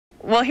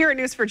Well, here at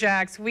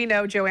News4Jax, we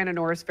know Joanna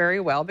Norris very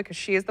well because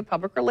she is the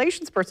public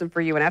relations person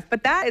for UNF,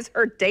 but that is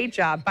her day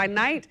job. By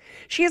night,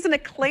 she is an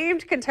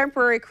acclaimed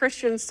contemporary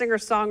Christian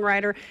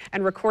singer-songwriter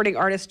and recording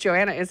artist.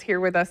 Joanna is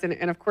here with us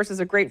and of course, is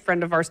a great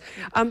friend of ours.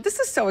 This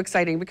is so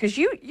exciting because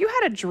you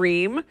had a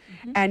dream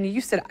and you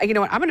said, you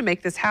know what, I'm going to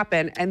make this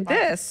happen. And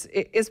this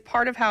is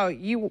part of how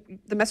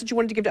the message you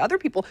wanted to give to other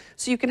people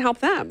so you can help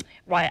them.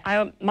 Right.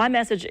 My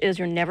message is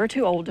you're never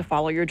too old to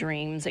follow your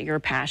dreams, your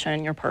passion,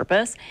 and your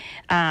purpose.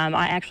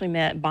 I actually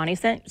met Bonnie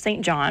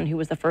St. John, who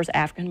was the first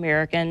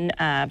African-American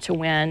to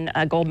win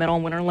a gold medal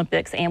in Winter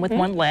Olympics and with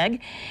one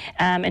leg.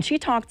 And she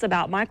talks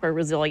about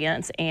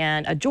micro-resilience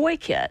and a joy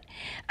kit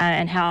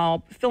and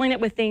how filling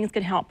it with things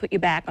can help put you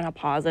back on a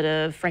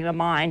positive frame of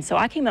mind. So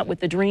I came up with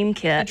the Dream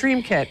Kit. The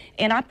Dream Kit.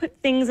 And I put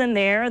things in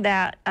there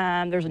that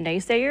there's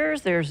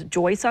naysayers, there's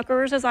joy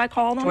suckers, as I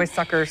call them. Joy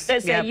suckers.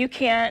 That say you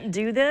can't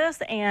do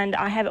this. And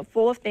I have it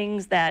full of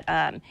things that,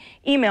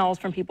 emails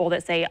from people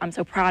that say, I'm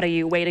so proud of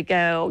you, way to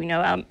go. You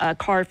know, a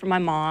card from my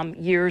mom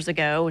years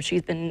ago.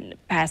 She's been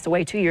passed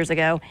away 2 years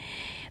ago.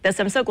 That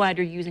said, I'm so glad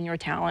you're using your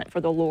talent for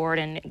the Lord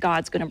and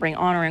God's going to bring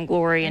honor and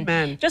glory.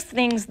 And just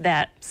things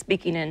that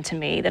speaking into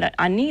me that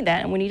I need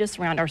that, and we need to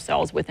surround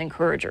ourselves with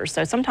encouragers.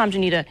 So sometimes you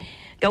need to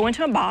go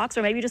into a box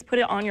or maybe just put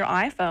it on your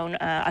iPhone,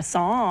 a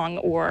song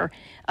or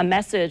a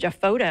message, a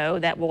photo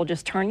that will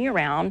just turn you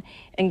around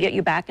and get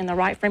you back in the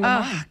right frame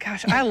of mind. Oh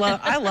gosh, I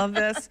love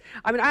this.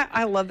 I mean,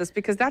 I love this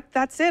because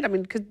that's it. I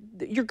mean, because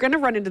you're going to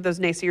run into those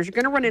naysayers. You're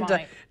going to run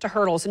into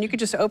hurdles, and you could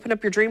just open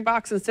up your dream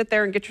box and sit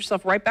there and get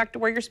yourself right back to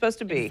where you're supposed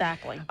to be.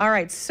 Exactly. All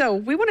right, so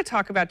we want to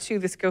talk about too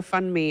this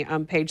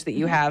GoFundMe page that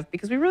you have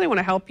because we really want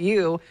to help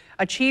you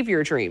achieve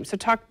your dream. So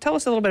tell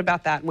us a little bit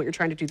about that and what you're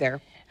trying to do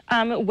there.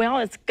 Well,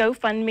 it's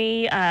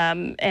GoFundMe,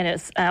 and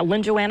it's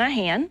Lynn Joanna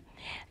Hand.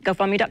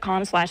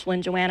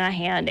 GoFundMe.com/Lynn Joanna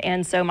Hand.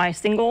 And so my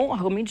single,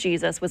 Hold Me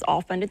Jesus, was all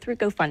funded through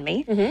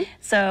GoFundMe.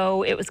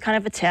 So it was kind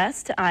of a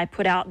test. I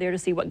put out there to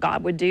see what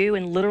God would do,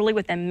 and literally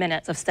within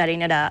minutes of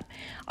setting it up,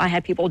 I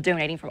had people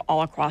donating from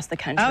all across the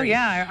country. Oh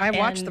yeah, I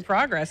watched the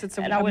progress. It's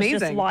amazing. I was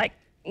just like,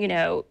 you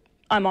know,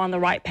 I'm on the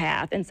right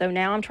path. And so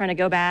now I'm trying to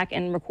go back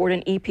and record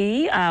an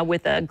EP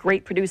with a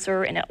great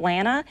producer in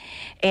Atlanta.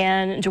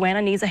 And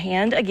Joanna needs a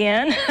hand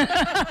again.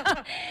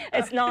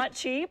 It's not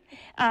cheap.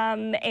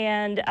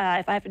 And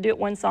if I have to do it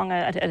one song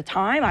at a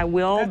time, I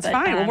will. That's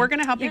fine. Well, we're going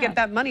to help you get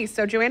that money.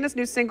 So Joanna's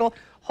new single,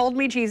 Hold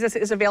Me Jesus,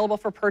 is available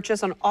for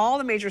purchase on all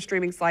the major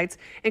streaming sites,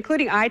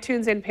 including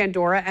iTunes and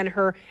Pandora and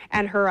her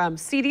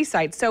CD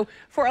site. So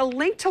for a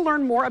link to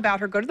learn more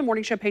about her, go to the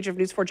morning show page of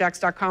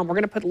news4jax.com. We're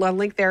going to put a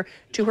link there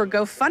to her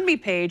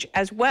GoFundMe page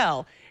as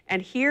well.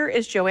 And here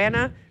is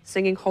Joanna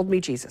singing Hold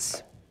Me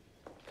Jesus.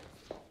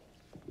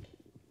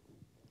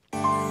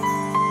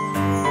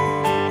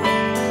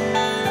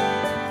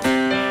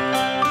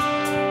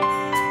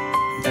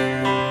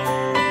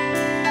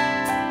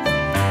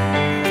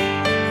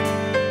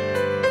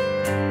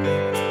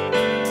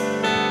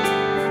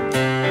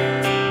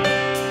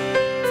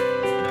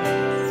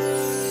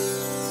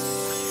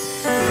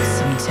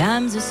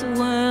 Sometimes this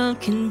world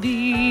can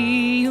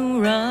be a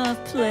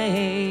rough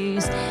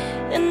place,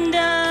 and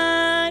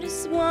I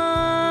just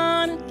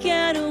wanna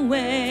get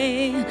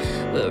away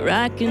where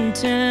I can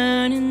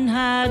turn and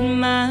hide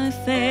my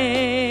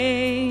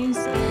face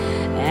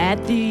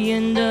at the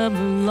end of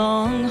a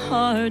long,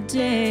 hard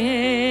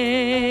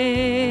day.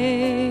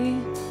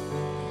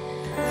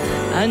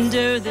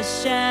 Under the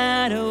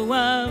shadow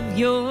of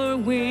your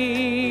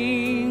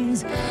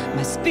wings,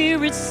 my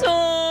spirit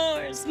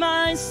soars,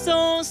 my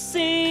soul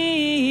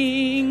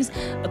sings,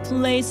 a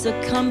place of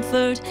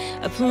comfort,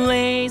 a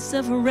place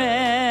of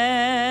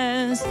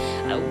rest.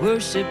 I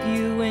worship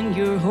you in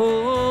your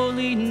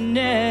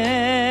holiness.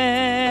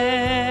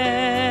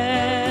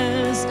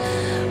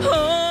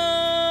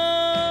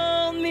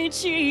 Hold me,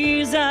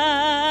 Jesus,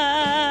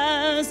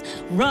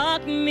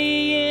 rock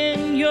me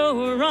in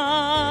your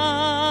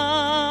arms,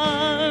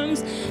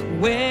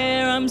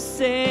 where I'm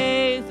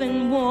safe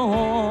and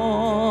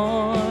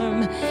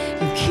warm.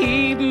 You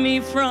keep me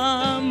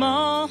from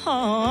all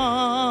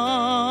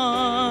harm.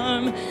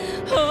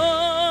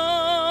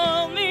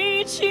 Hold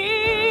me,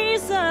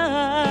 Jesus,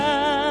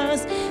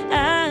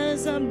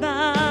 as I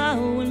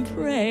bow and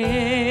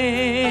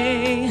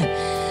pray.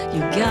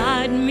 You guide